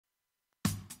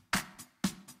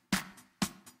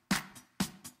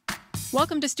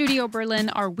Welcome to Studio Berlin,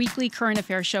 our weekly current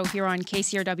affairs show here on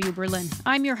KCRW Berlin.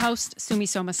 I'm your host, Sumi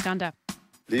Somaskanda.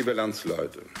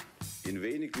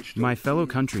 My fellow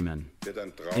countrymen,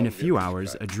 in a few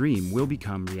hours, a dream will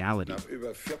become reality.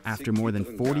 After more than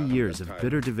 40 years of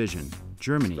bitter division,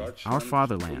 Germany, our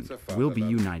fatherland, will be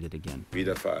united again.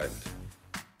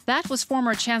 That was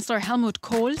former Chancellor Helmut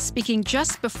Kohl speaking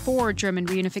just before German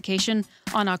reunification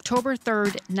on October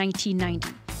 3rd,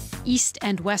 1990. East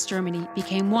and West Germany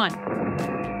became one.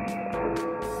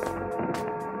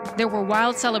 There were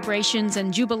wild celebrations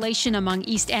and jubilation among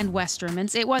East and West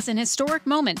Germans. It was an historic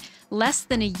moment, less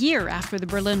than a year after the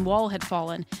Berlin Wall had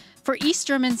fallen. For East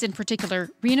Germans in particular,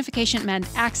 reunification meant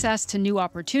access to new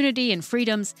opportunity and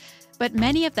freedoms, but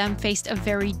many of them faced a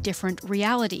very different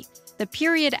reality. The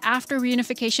period after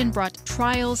reunification brought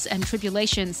trials and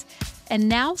tribulations. And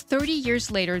now, 30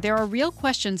 years later, there are real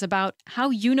questions about how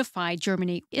unified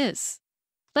Germany is.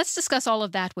 Let's discuss all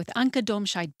of that with Anke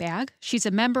Domscheit-Berg. She's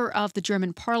a member of the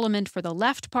German parliament for the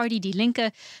left party, Die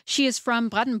Linke. She is from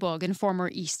Brandenburg in former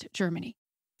East Germany.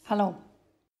 Hello.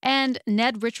 And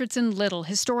Ned Richardson-Little,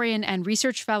 historian and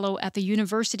research fellow at the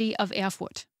University of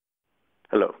Erfurt.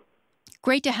 Hello.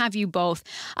 Great to have you both.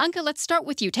 Anke, let's start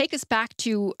with you. Take us back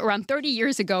to around 30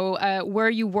 years ago,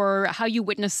 where you were, how you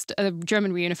witnessed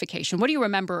German reunification. What do you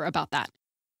remember about that?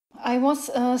 I was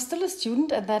still a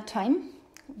student at that time.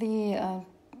 The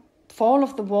fall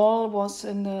of the wall was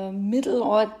in the middle,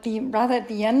 or at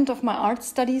the end of my art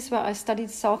studies, where I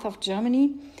studied south of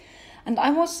Germany. And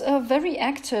I was very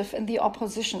active in the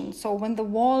opposition. So when the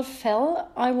wall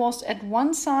fell, I was at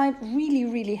one side really,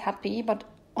 really happy. But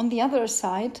on the other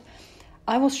side,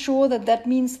 I was sure that that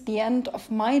means the end of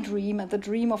my dream and the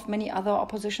dream of many other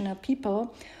oppositional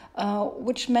people,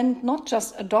 which meant not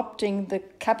just adopting the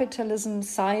capitalism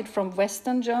side from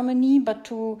Western Germany, but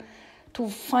to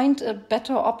find a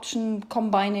better option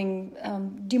combining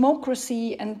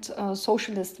democracy and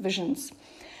socialist visions.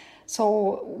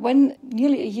 So when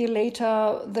nearly a year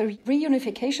later the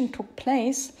reunification took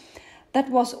place, that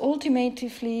was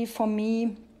ultimately for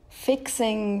me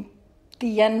fixing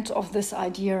the end of this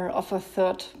idea of a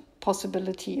third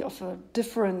possibility, of a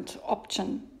different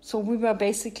option. So we were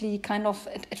basically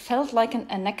it felt like an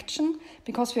annexion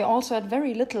because we also had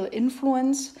very little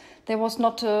influence. There was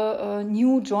not a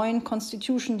new joint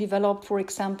constitution developed, for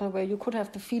example, where you could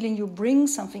have the feeling you bring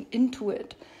something into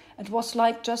it. It was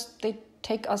like just they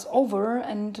take us over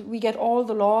and we get all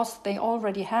the laws they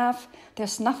already have.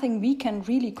 There's nothing we can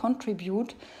really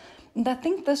contribute. And I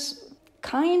think this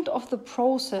kind of the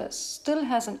process still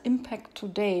has an impact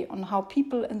today on how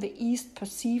people in the East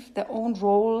perceive their own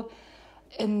role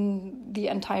in the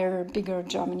entire bigger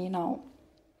Germany now.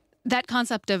 That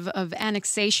concept of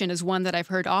annexation is one that I've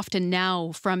heard often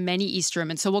now from many East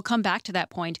Germans. So we'll come back to that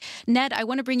point. Ned, I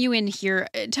want to bring you in here.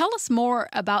 Tell us more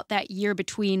about that year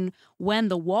between when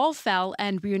the wall fell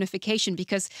and reunification,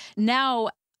 because now,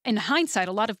 in hindsight,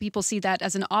 a lot of people see that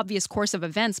as an obvious course of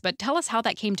events. But tell us how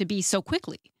that came to be so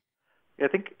quickly. I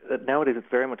think that nowadays it's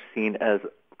very much seen as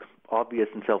obvious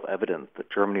and self-evident that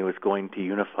Germany was going to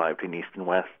unify between East and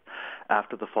West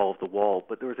after the fall of the wall.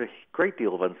 But there was a great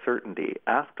deal of uncertainty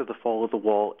after the fall of the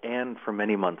wall and for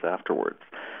many months afterwards.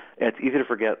 And it's easy to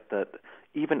forget that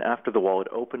even after the wall had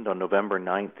opened on November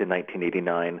 9th in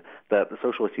 1989, that the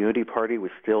Socialist Unity Party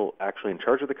was still actually in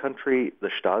charge of the country. The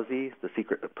Stasi, the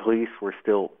secret police, were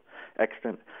still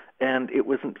extant. And it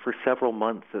wasn't for several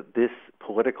months that this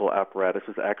political apparatus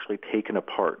was actually taken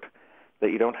apart.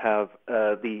 That you don't have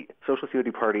the Socialist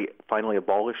Unity Party finally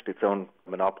abolished its own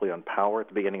monopoly on power at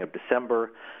the beginning of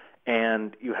December,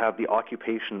 and you have the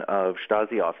occupation of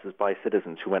Stasi offices by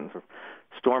citizens who went and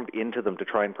stormed into them to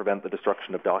try and prevent the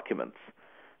destruction of documents.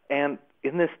 And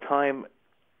in this time,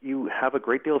 you have a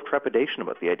great deal of trepidation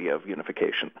about the idea of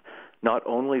unification, not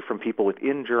only from people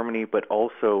within Germany, but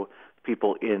also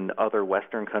people in other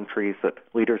Western countries. That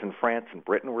leaders in France and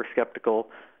Britain were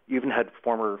skeptical. You even had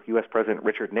former U.S. President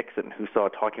Richard Nixon, who saw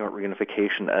talking about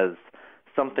reunification as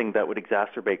something that would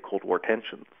exacerbate Cold War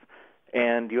tensions.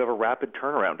 And you have a rapid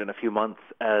turnaround in a few months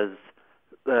as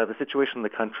the situation in the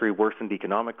country worsened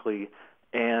economically,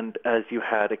 and as you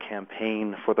had a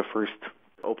campaign for the first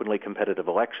openly competitive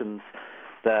elections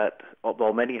that,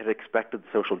 although many had expected the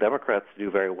Social Democrats to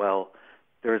do very well,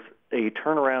 there's a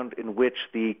turnaround in which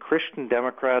the Christian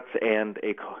Democrats and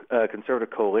a conservative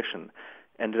coalition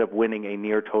ended up winning a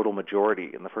near total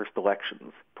majority in the first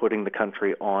elections, putting the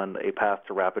country on a path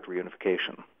to rapid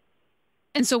reunification.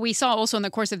 And so we saw also in the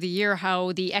course of the year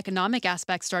how the economic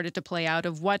aspects started to play out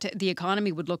of what the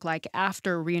economy would look like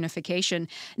after reunification.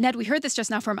 Ned, we heard this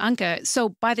just now from Anke. So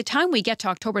by the time we get to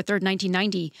October 3rd,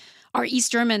 1990, are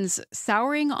East Germans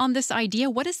souring on this idea?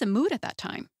 What is the mood at that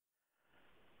time?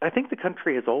 I think the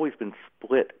country has always been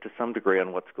split to some degree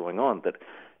on what's going on. That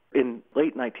in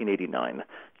late 1989,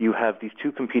 you have these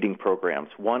two competing programs,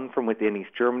 one from within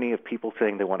East Germany of people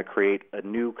saying they want to create a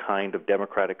new kind of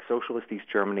democratic socialist East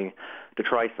Germany to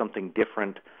try something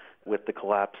different with the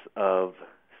collapse of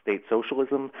state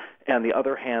socialism, and the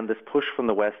other hand, this push from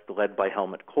the West led by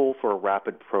Helmut Kohl for a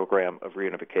rapid program of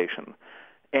reunification.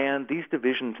 And these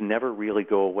divisions never really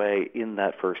go away in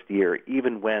that first year,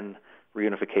 even when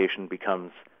reunification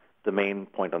becomes the main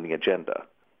point on the agenda.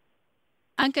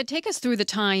 Anke, take us through the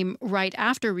time right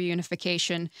after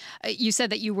reunification. You said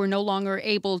that you were no longer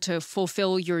able to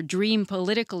fulfill your dream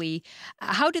politically.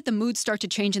 How did the mood start to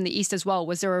change in the East as well?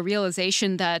 Was there a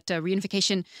realization that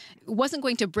reunification wasn't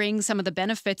going to bring some of the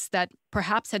benefits that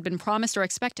perhaps had been promised or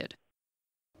expected?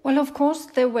 Well, of course,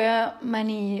 there were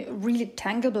many really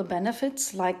tangible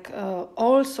benefits, like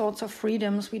all sorts of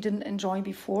freedoms we didn't enjoy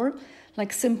before,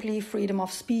 like simply freedom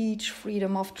of speech,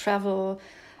 freedom of travel.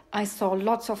 I saw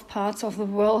lots of parts of the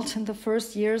world in the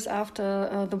first years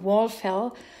after the wall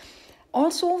fell.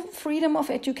 Also, freedom of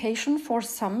education for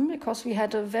some, because we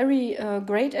had a very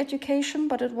great education,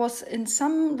 but it was, in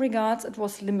some regards, it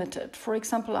was limited. For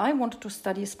example, I wanted to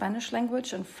study Spanish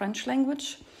language and French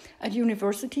language at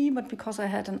university, but because I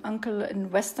had an uncle in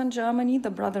Western Germany,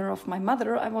 the brother of my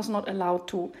mother, I was not allowed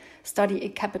to study a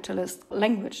capitalist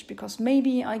language, because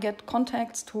maybe I get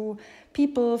contacts to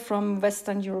people from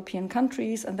Western European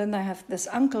countries, and then I have this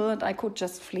uncle and I could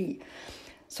just flee.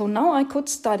 So now I could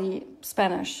study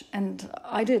Spanish, and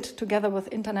I did, together with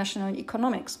international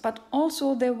economics. But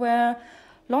also there were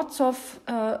lots of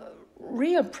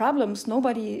real problems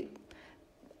nobody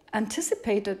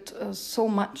anticipated so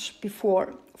much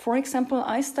before. For example,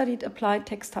 I studied applied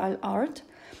textile art.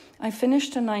 I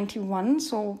finished in 91,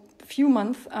 so a few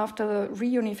months after the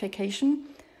reunification,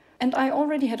 and I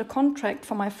already had a contract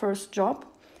for my first job.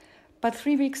 But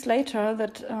 3 weeks later,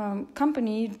 that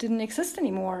company didn't exist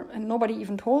anymore, and nobody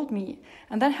even told me.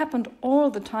 And that happened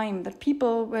all the time, that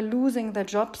people were losing their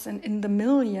jobs in the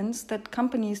millions, that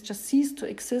companies just ceased to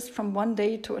exist from one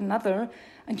day to another,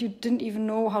 and you didn't even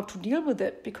know how to deal with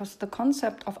it, because the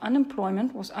concept of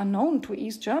unemployment was unknown to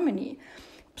East Germany.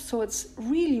 So it's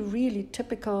really, really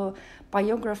typical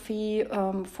biography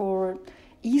for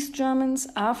East Germans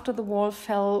after the wall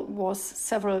fell was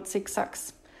several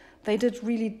zigzags. They did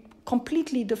really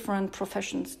completely different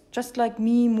professions, just like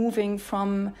me moving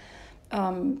from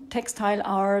textile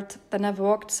art. Then I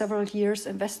worked several years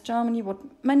in West Germany. What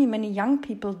many, many young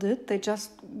people did, they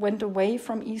just went away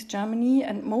from East Germany,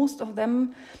 and most of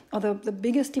them, or the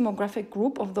biggest demographic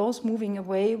group of those moving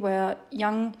away, were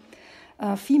young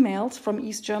females from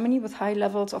East Germany with high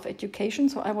levels of education.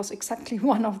 So I was exactly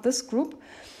one of this group.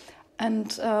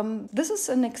 And this is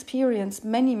an experience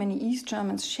many, many East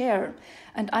Germans share.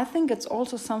 And I think it's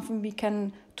also something we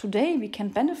can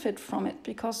benefit from it,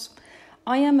 because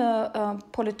I am a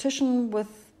politician with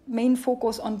main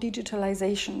focus on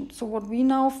digitalization. So what we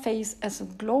now face as a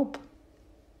globe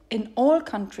in all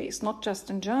countries, not just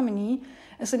in Germany,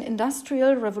 is an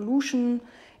industrial revolution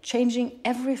changing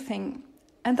everything.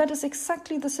 And that is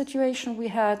exactly the situation we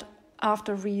had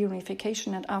after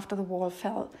reunification and after the wall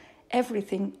fell.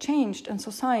 Everything changed in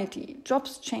society.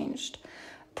 Jobs changed.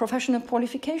 Professional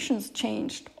qualifications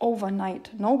changed overnight.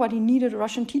 Nobody needed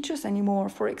Russian teachers anymore,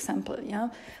 for example. Yeah,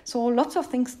 so lots of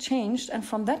things changed, and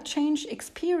from that change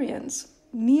experience,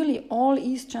 nearly all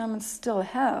East Germans still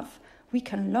have. We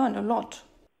can learn a lot.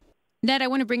 Ned, I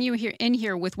want to bring you in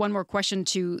here with one more question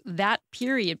to that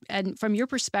period. And from your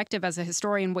perspective as a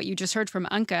historian, what you just heard from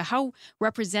Anke, how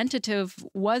representative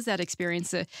was that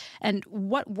experience? And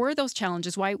what were those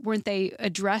challenges? Why weren't they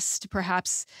addressed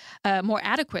perhaps more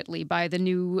adequately by the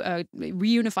new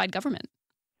reunified government?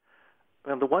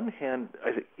 On the one hand,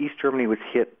 I think East Germany was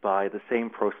hit by the same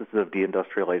processes of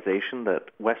deindustrialization that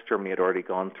West Germany had already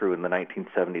gone through in the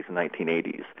 1970s and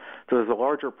 1980s. So there's a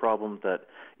larger problem that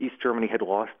East Germany had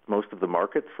lost most of the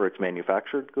markets for its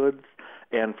manufactured goods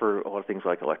and for a lot of things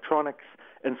like electronics.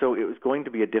 And so it was going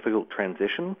to be a difficult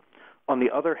transition. On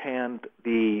the other hand,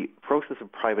 the process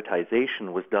of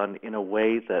privatization was done in a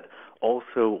way that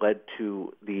also led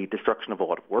to the destruction of a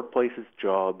lot of workplaces,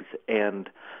 jobs, and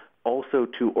also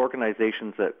to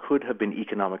organizations that could have been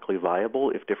economically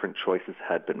viable if different choices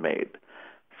had been made.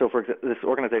 So, for example, this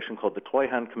organization called the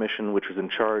Treuhand Commission, which was in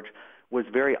charge, was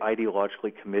very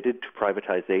ideologically committed to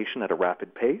privatization at a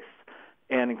rapid pace.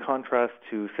 And in contrast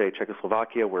to, say,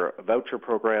 Czechoslovakia, where a voucher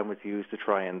program was used to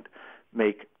try and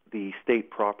make the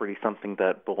state property something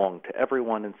that belonged to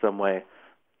everyone in some way,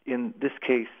 in this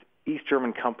case, East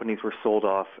German companies were sold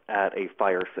off at a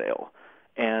fire sale.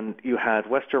 And you had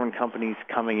West German companies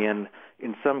coming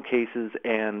in some cases,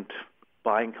 and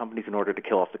buying companies in order to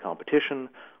kill off the competition,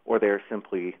 or they're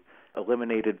simply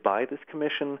eliminated by this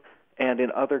commission. And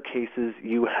in other cases,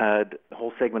 you had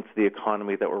whole segments of the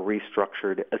economy that were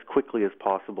restructured as quickly as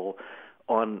possible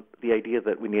on the idea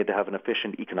that we needed to have an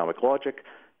efficient economic logic.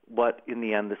 But in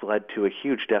the end, this led to a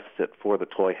huge deficit for the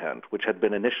Treuhand, which had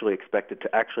been initially expected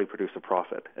to actually produce a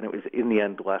profit. And it was in the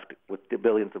end left with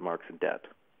billions of marks in debt.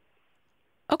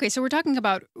 Okay, so we're talking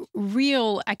about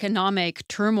real economic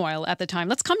turmoil at the time.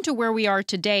 Let's come to where we are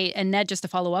today. And Ned, just to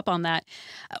follow up on that,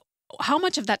 how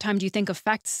much of that time do you think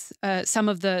affects some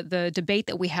of the debate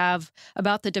that we have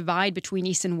about the divide between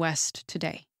East and West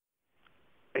today?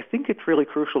 I think it's really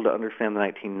crucial to understand the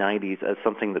 1990s as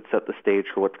something that set the stage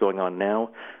for what's going on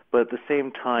now, but at the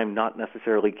same time not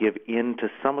necessarily give in to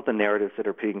some of the narratives that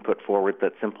are being put forward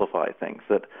that simplify things.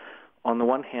 That on the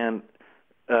one hand,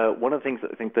 one of the things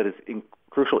that I think that is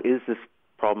crucial is this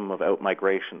problem of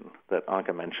out-migration that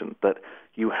Anke mentioned, that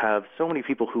you have so many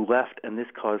people who left, and this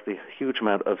caused a huge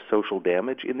amount of social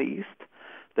damage in the East,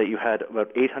 that you had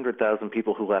about 800,000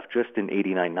 people who left just in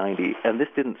 89-90, and this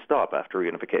didn't stop after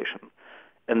reunification.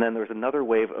 And then there was another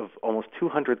wave of almost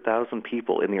 200,000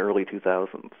 people in the early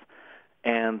 2000s.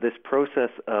 And this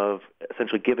process of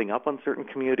essentially giving up on certain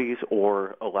communities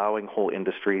or allowing whole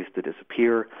industries to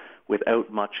disappear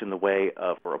without much in the way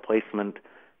of a replacement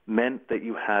meant that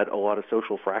you had a lot of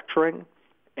social fracturing,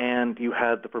 and you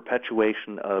had the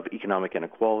perpetuation of economic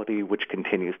inequality, which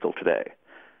continues still today.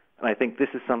 And I think this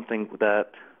is something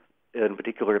that, in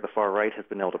particular, the far right has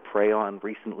been able to prey on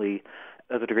recently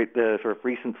as the sort of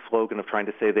recent slogan of trying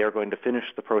to say they are going to finish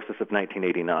the process of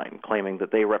 1989, claiming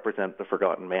that they represent the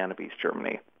forgotten man of East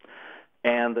Germany.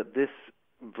 And that this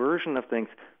version of things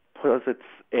posits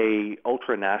a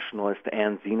ultra-nationalist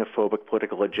and xenophobic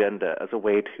political agenda as a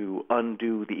way to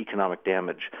undo the economic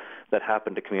damage that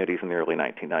happened to communities in the early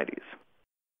 1990s.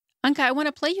 Anke, I want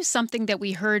to play you something that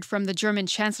we heard from the German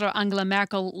Chancellor Angela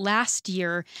Merkel last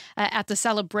year at the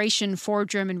celebration for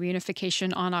German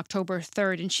reunification on October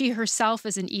 3rd. And she herself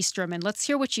is an East German. Let's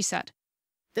hear what she said.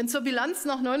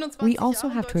 We also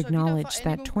have to acknowledge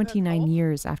that 29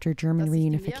 years after German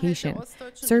reunification,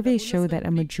 surveys show that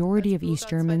a majority of East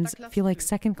Germans feel like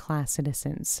second-class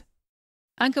citizens.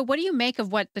 Anke, what do you make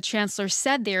of what the Chancellor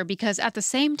said there? Because at the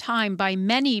same time, by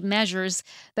many measures,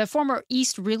 the former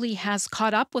East really has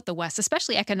caught up with the West,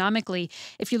 especially economically.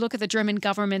 If you look at the German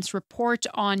government's report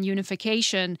on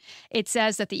unification, it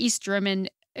says that the East German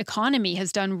economy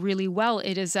has done really well.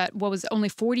 It is at what was only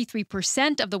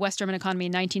 43% of the West German economy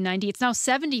in 1990. It's now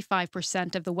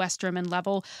 75% of the West German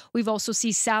level. We've also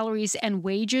seen salaries and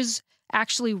wages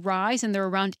actually rise, and they're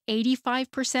around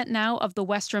 85% now of the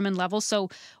West German level. So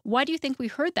why do you think we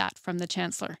heard that from the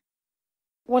Chancellor?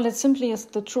 Well, it simply is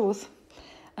the truth.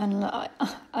 And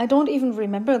I don't even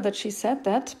remember that she said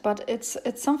that, but it's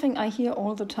something I hear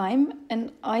all the time,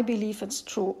 and I believe it's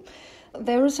true.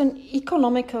 There is an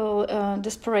economical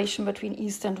disparation between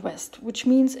East and West, which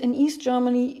means in East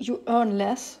Germany you earn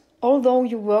less, although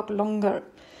you work longer.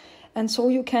 And so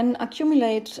you can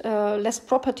accumulate less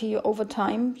property over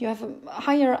time. You have a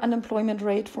higher unemployment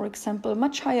rate, for example,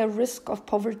 much higher risk of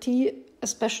poverty,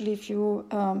 especially if you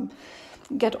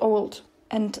get old.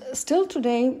 And still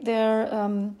today,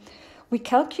 we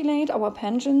calculate our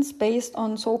pensions based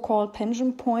on so-called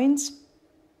pension points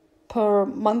per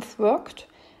month worked.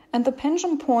 And the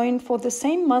pension point for the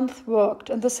same month worked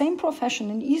and the same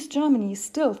profession in East Germany,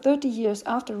 still 30 years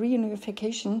after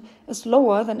reunification, is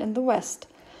lower than in the West.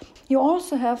 You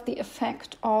also have the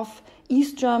effect of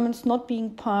East Germans not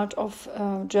being part of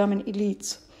German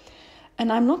elites.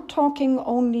 And I'm not talking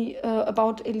only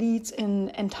about elites in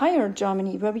entire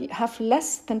Germany, where we have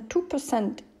less than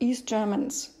 2% East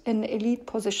Germans in elite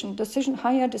position,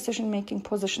 higher decision-making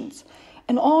positions.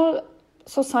 In all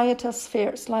societal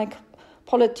spheres like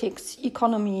politics,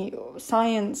 economy,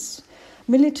 science,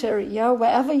 military,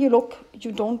 wherever you look,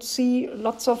 you don't see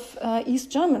lots of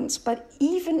East Germans. But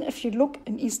even if you look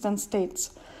in Eastern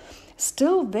states,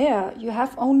 still there you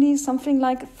have only something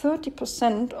like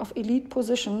 30% of elite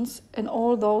positions in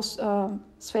all those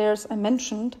spheres I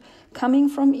mentioned coming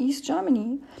from East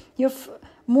Germany. You have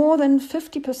more than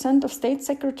 50% of state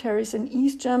secretaries in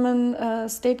East German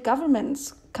state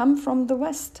governments come from the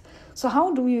West. So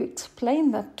how do you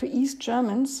explain that to East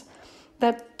Germans,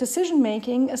 that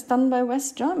decision-making is done by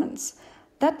West Germans?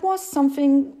 That was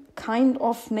something kind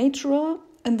of natural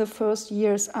in the first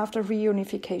years after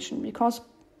reunification, because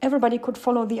everybody could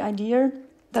follow the idea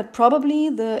that probably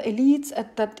the elites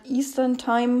at that Eastern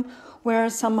time were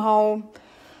somehow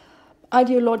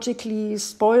ideologically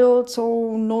spoiled,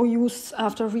 so no use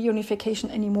after reunification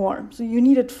anymore. So you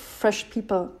needed fresh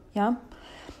people, yeah?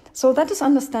 So that is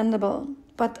understandable.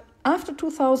 But after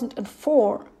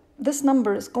 2004, this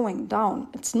number is going down.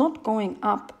 It's not going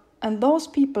up. And those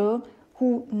people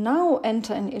who now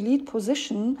enter an elite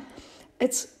position,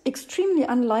 it's extremely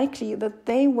unlikely that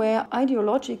they were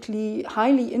ideologically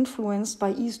highly influenced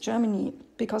by East Germany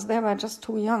because they were just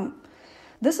too young.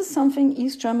 This is something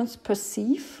East Germans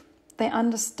perceive. They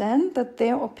understand that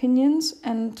their opinions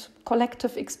and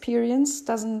collective experience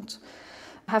doesn't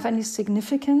have any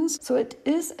significance. So it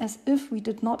is as if we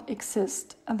did not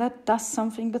exist. And that does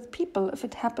something with people if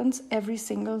it happens every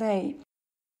single day.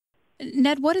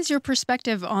 Ned, what is your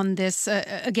perspective on this?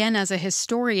 Again, as a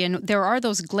historian, there are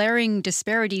those glaring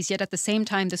disparities, yet at the same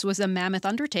time, this was a mammoth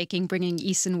undertaking, bringing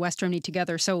East and West Germany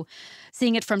together. So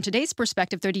seeing it from today's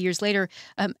perspective, 30 years later,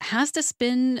 has this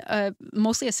been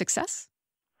mostly a success?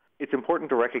 It's important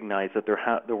to recognize that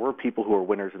there were people who were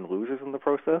winners and losers in the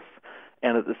process,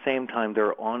 and at the same time, there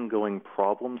are ongoing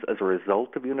problems as a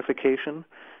result of unification,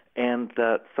 and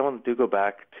that some of them do go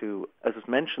back to, as was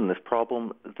mentioned, this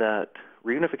problem that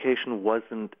reunification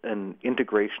wasn't an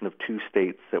integration of two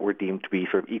states that were deemed to be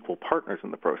sort of equal partners in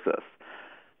the process,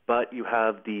 but you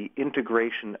have the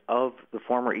integration of the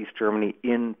former East Germany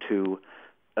into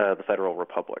the Federal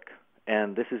Republic.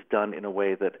 And this is done in a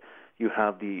way that you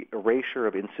have the erasure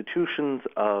of institutions,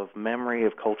 of memory,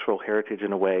 of cultural heritage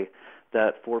in a way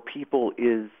that for people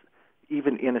is,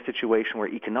 even in a situation where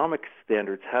economic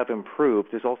standards have improved,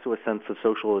 there's also a sense of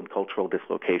social and cultural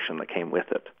dislocation that came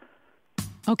with it.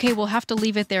 Okay, we'll have to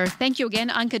leave it there. Thank you again,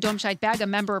 Anke Domscheit-Berg, a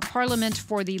member of parliament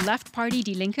for the left party,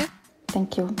 Die Linke.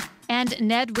 Thank you. And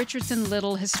Ned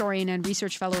Richardson-Little, historian and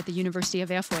research fellow at the University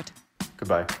of Erfurt.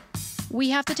 Goodbye.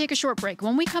 We have to take a short break.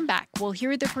 When we come back, we'll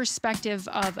hear the perspective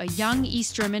of a young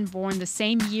East German born the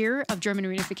same year of German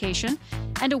reunification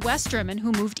and a West German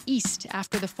who moved east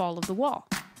after the fall of the wall.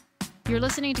 You're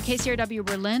listening to KCRW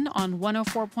Berlin on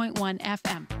 104.1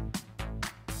 FM.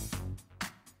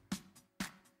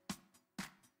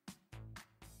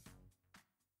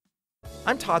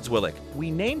 I'm Todd Zwillick.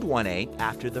 We named 1A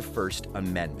after the First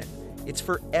Amendment. It's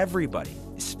for everybody,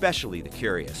 especially the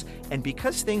curious. And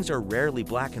because things are rarely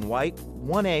black and white,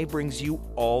 1A brings you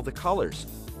all the colors.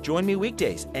 Join me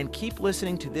weekdays and keep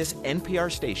listening to this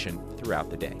NPR station throughout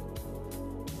the day.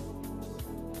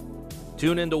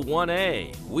 Tune into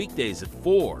 1A, weekdays at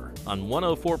 4 on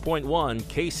 104.1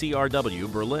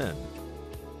 KCRW Berlin.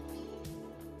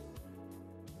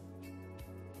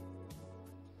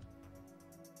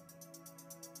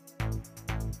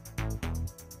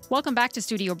 Welcome back to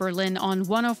Studio Berlin on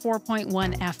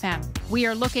 104.1 FM. We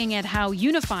are looking at how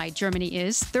unified Germany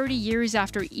is 30 years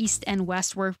after East and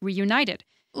West were reunited.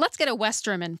 Let's get a West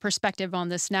German perspective on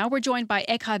this now. We're joined by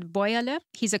Ekkard Bäuerle.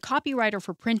 He's a copywriter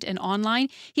for print and online.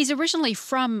 He's originally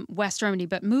from West Germany,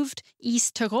 but moved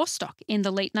east to Rostock in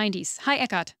the late 90s. Hi,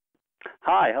 Ekkard.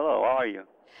 Hi, hello, how are you?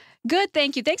 Good,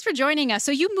 thank you. Thanks for joining us.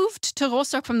 So you moved to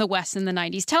Rostock from the West in the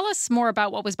 90s. Tell us more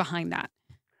about what was behind that.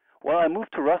 Well, I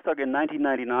moved to Rostock in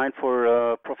 1999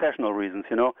 for professional reasons,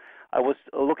 you know. I was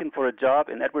looking for a job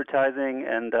in advertising,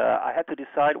 and I had to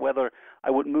decide whether I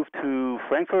would move to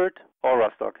Frankfurt or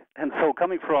Rostock. And so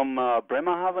coming from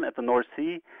Bremerhaven at the North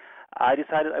Sea, I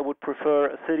decided I would prefer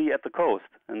a city at the coast.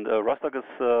 And Rostock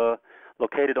is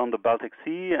located on the Baltic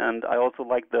Sea, and I also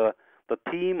like the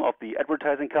team of the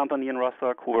advertising company in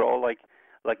Rostock, who were all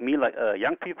like me,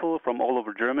 young people from all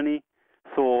over Germany.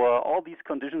 So all these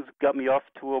conditions got me off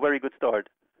to a very good start.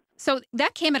 So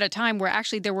that came at a time where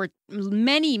actually there were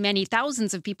many, many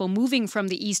thousands of people moving from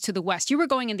the east to the west. You were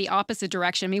going in the opposite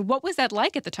direction. I mean, what was that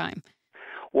like at the time?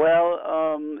 Well,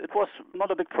 it was not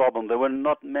a big problem. There were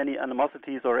not many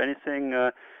animosities or anything.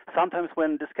 Sometimes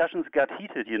when discussions got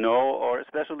heated, you know, or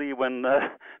especially when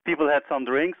people had some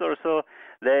drinks or so,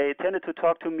 they tended to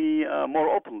talk to me more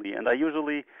openly. And I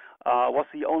usually was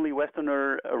the only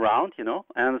Westerner around, you know,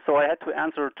 and so I had to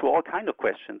answer to all kinds of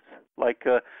questions, like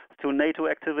to NATO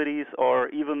activities or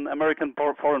even American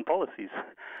foreign policies.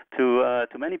 To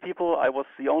many people, I was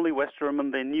the only West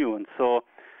German they knew, and so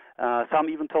some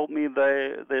even told me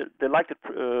they liked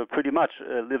it pretty much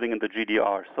living in the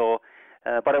GDR. So,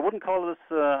 but I wouldn't call this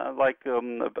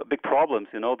big problems,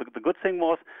 you know. The good thing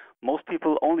was most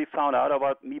people only found out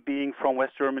about me being from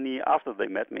West Germany after they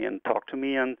met me and talked to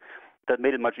me, and that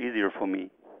made it much easier for me.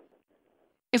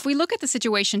 If we look at the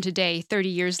situation today, 30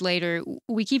 years later,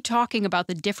 we keep talking about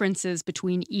the differences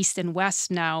between East and West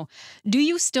now. Do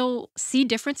you still see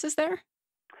differences there?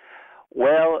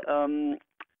 Well,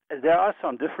 there are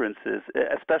some differences,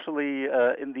 especially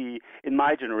in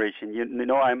my generation. You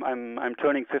know, I'm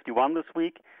turning 51 this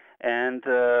week, and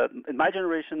in my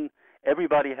generation,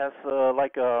 everybody has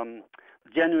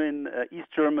genuine East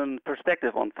German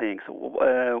perspective on things,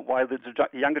 while the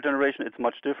younger generation, it's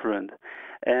much different.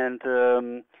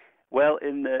 And well,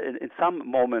 in some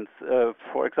moments,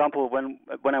 for example,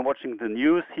 when I'm watching the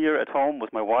news here at home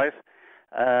with my wife,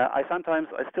 I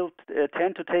still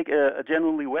tend to take a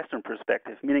genuinely Western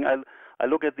perspective, meaning I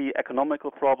look at the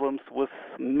economical problems with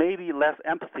maybe less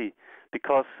empathy,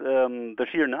 because the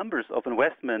sheer numbers of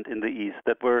investment in the East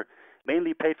that were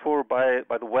mainly paid for by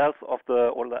the wealth of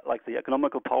the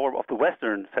economical power of the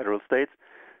Western federal states.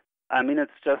 I mean,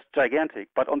 it's just gigantic.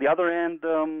 But on the other hand,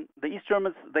 the East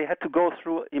Germans, they had to go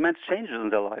through immense changes in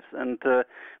their lives, and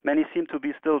many seem to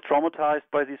be still traumatized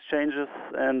by these changes.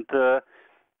 And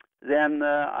then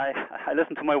I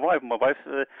listen to my wife. My wife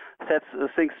sets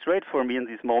things straight for me in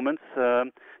these moments.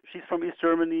 She's from East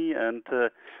Germany, and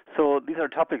so these are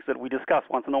topics that we discuss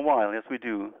once in a while. Yes, we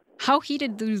do. How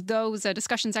heated do those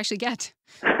discussions actually get?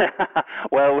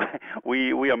 Well,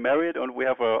 we are married, and we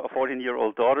have a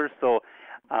 14-year-old daughter, so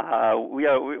we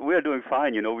are doing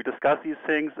fine. You know, we discuss these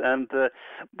things, and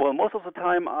well, most of the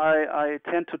time I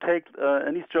tend to take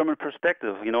an East German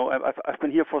perspective. You know, I've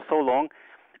been here for so long.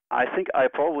 I think I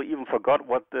probably even forgot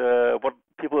what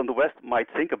people in the West might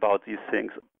think about these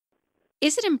things.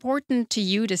 Is it important to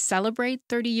you to celebrate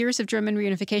 30 years of German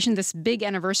reunification, this big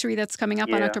anniversary that's coming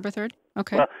up on October 3rd?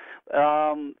 Okay.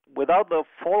 Well, without the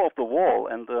fall of the wall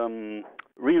and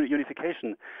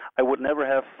reunification, I would never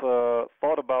have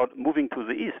thought about moving to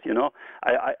the East, you know.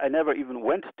 I never even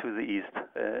went to the East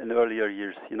in earlier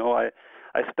years, you know.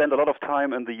 I spent a lot of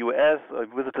time in the U.S., I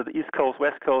visited the East Coast,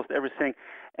 West Coast, everything,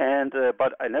 and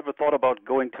but I never thought about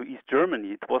going to East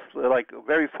Germany. It was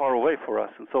very far away for us,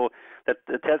 and so that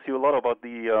tells you a lot about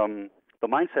the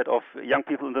mindset of young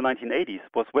people in the 1980s.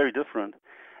 Was very different,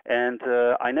 and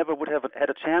I never would have had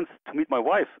a chance to meet my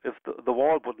wife if the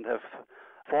wall wouldn't have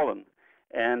fallen,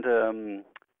 and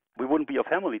we wouldn't be a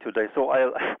family today. So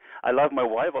I love my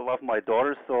wife, I love my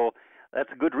daughter, so that's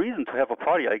a good reason to have a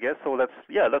party, I guess. So let's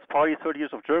party 30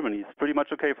 years of Germany. It's pretty much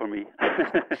okay for me.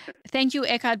 Thank you,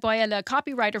 Ekkard Bäuerle,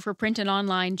 copywriter for print and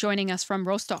online, joining us from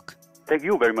Rostock. Thank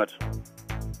you very much.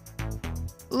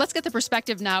 Let's get the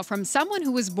perspective now from someone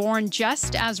who was born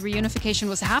just as reunification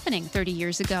was happening 30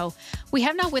 years ago. We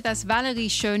have now with us Valerie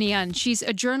Schönian. She's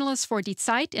a journalist for Die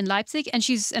Zeit in Leipzig, and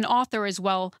she's an author as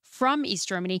well from East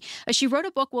Germany. She wrote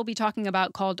a book we'll be talking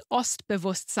about called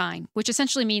Ostbewusstsein, which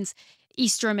essentially means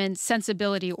East German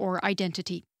sensibility or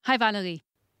identity. Hi, Valerie.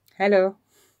 Hello.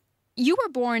 You were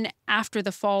born after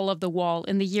the fall of the wall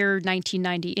in the year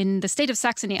 1990 in the state of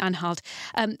Saxony-Anhalt.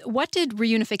 What did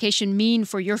reunification mean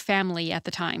for your family at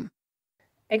the time?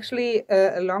 Actually,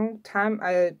 a long time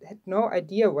I had no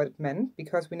idea what it meant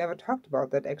because we never talked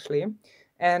about that, actually.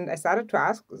 And I started to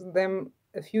ask them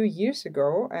a few years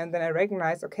ago, and then I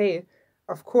recognized, okay,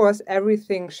 of course,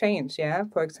 everything changed, yeah?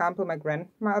 For example, my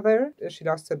grandmother, she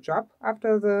lost her job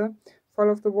after the fall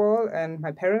of the wall, and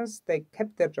my parents, they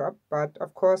kept their job, but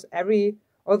of course,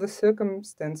 all the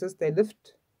circumstances they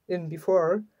lived in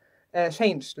before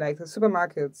changed, like the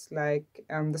supermarkets, like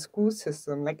the school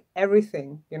system, like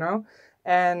everything, you know?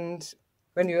 And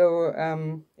when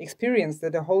you experience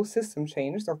that the whole system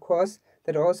changed, of course,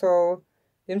 that also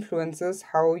influences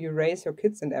how you raise your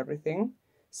kids and everything.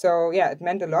 So, yeah, it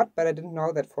meant a lot, but I didn't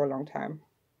know that for a long time.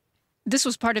 This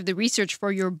was part of the research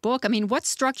for your book. I mean, what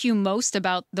struck you most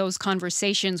about those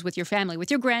conversations with your family,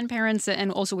 with your grandparents and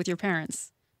also with your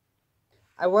parents?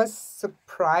 I was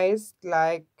surprised,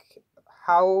 like,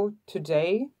 how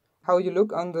today, how you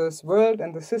look on this world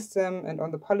and the system and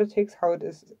on the politics, how it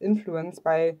is influenced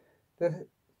by the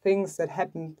things that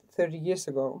happened 30 years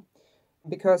ago.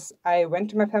 Because I went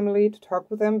to my family to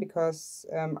talk with them because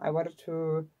I wanted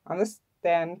to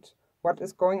understand what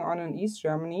is going on in East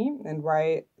Germany and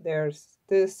why there's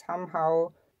this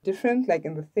somehow different, like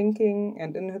in the thinking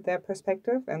and in their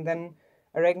perspective. And then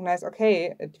I recognized,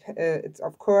 okay, it's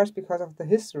of course because of the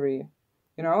history,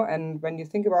 you know, and when you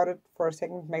think about it for a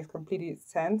second, it makes completely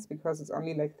sense because it's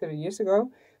only like 30 years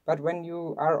ago. But when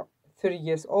you are 30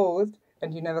 years old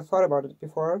and you never thought about it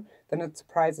before, then it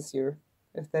surprises you,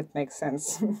 if that makes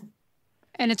sense.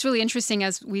 And it's really interesting,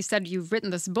 as we said, you've written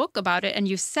this book about it, and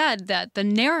you said that the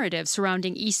narrative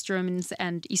surrounding East Germans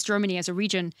and East Germany as a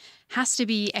region has to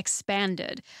be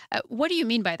expanded. What do you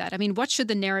mean by that? I mean, what should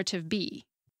the narrative be?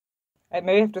 I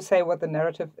may have to say what the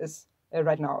narrative is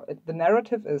right now. The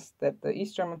narrative is that the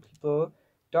East German people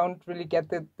don't really get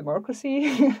the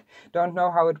democracy, don't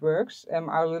know how it works,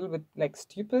 are a little bit like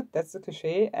stupid, that's the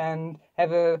cliche, and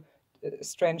have a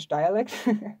strange dialect,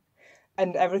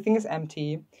 and everything is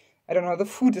empty. I don't know, the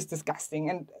food is disgusting,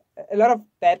 and a lot of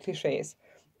bad cliches.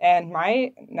 And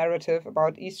my narrative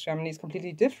about East Germany is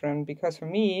completely different, because for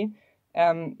me,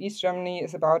 East Germany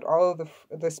is about all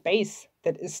the space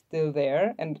that is still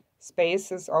there, and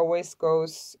spaces always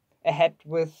goes ahead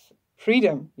with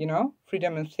freedom,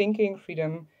 freedom in thinking,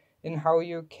 freedom in how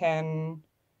you can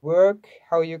work,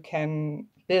 how you can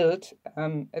build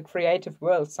a creative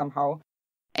world somehow.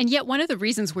 And yet one of the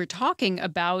reasons we're talking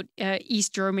about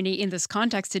East Germany in this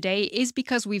context today is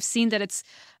because we've seen that it's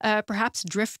perhaps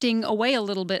drifting away a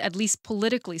little bit, at least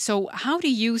politically. So how do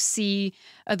you see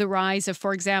the rise of,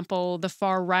 for example, the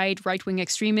far-right, right-wing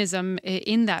extremism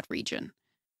in that region?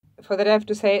 For that, I have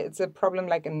to say it's a problem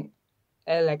like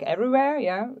everywhere,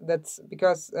 yeah. That's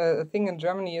because the thing in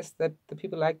Germany is that the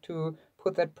people like to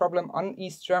put that problem on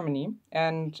East Germany.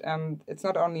 And it's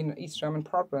not only an East German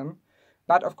problem.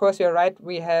 But of course, you're right,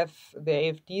 we have the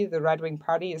AfD, the right-wing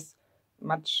party, is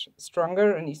much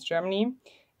stronger in East Germany.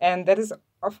 And that is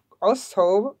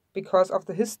also because of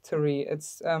the history.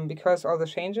 It's because all the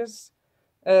changes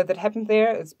that happened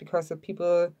there. It's because the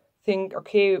people think,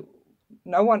 okay,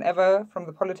 no one ever from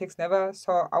the politics never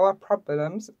saw our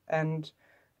problems. And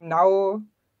now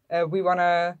we want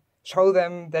to show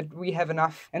them that we have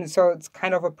enough. And so it's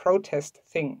kind of a protest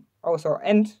thing also.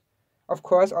 And of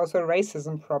course, also a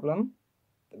racism problem.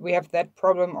 We have that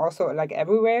problem also like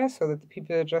everywhere, so that the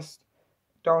people just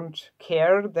don't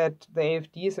care that the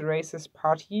AfD is a racist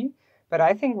party. But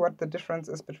I think what the difference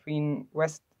is between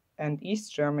West and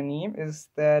East Germany is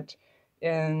that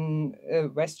in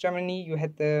West Germany you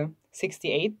had the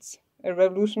 68th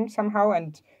revolution somehow,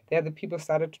 and there the people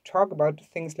started to talk about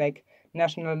things like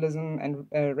nationalism and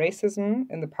racism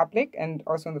in the public and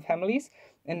also in the families.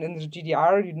 And in the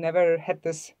GDR you never had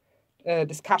this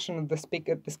this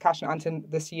big discussion until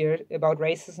this year about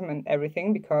racism and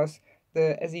everything, because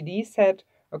the SED said,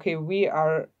 okay, we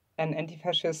are an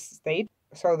anti-fascist state,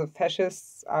 so the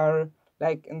fascists are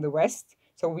like in the West,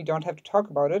 so we don't have to talk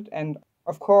about it. And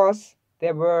of course,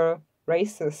 there were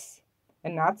racists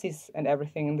and Nazis and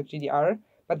everything in the GDR,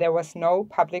 but there was no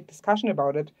public discussion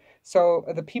about it. So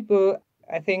the people,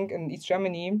 I think, in East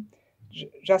Germany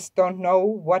just don't know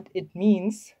what it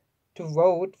means to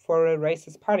vote for a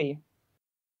racist party.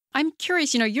 I'm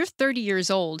curious, you're 30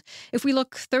 years old. If we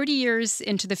look 30 years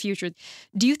into the future,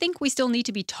 do you think we still need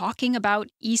to be talking about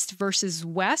East versus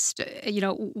West?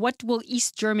 What will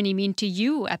East Germany mean to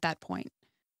you at that point?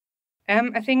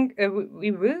 I think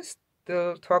we will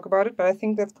still talk about it, but I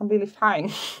think that's completely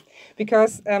fine.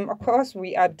 Because, of course,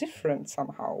 we are different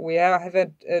somehow. We have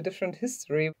a different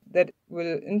history that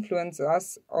will influence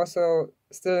us also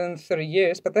still in 30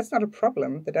 years, but that's not a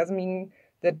problem. That doesn't mean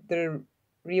that the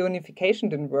reunification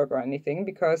didn't work or anything,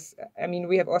 because,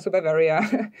 we have also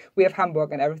Bavaria, we have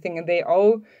Hamburg and everything, and they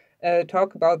all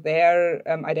talk about their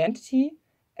identity,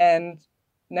 and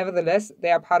nevertheless, they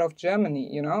are part of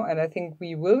Germany, and I think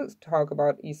we will talk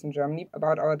about Eastern Germany,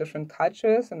 about our different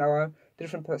cultures and our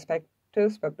different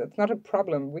perspectives, but that's not a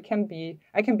problem. I can be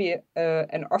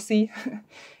an Aussie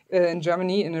in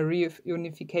Germany, in a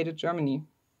reunified Germany.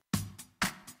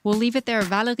 We'll leave it there.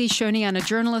 Valerie Schönian, a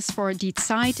journalist for Die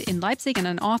Zeit in Leipzig and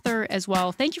an author as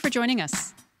well. Thank you for joining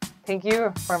us. Thank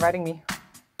you for inviting me.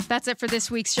 That's it for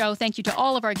this week's show. Thank you to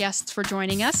all of our guests for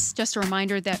joining us. Just a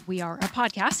reminder that we are a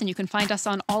podcast, and you can find us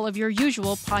on all of your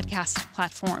usual podcast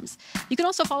platforms. You can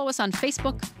also follow us on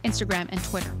Facebook, Instagram, and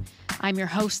Twitter. I'm your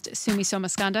host, Sumi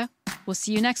Somaskanda. We'll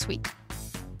see you next week.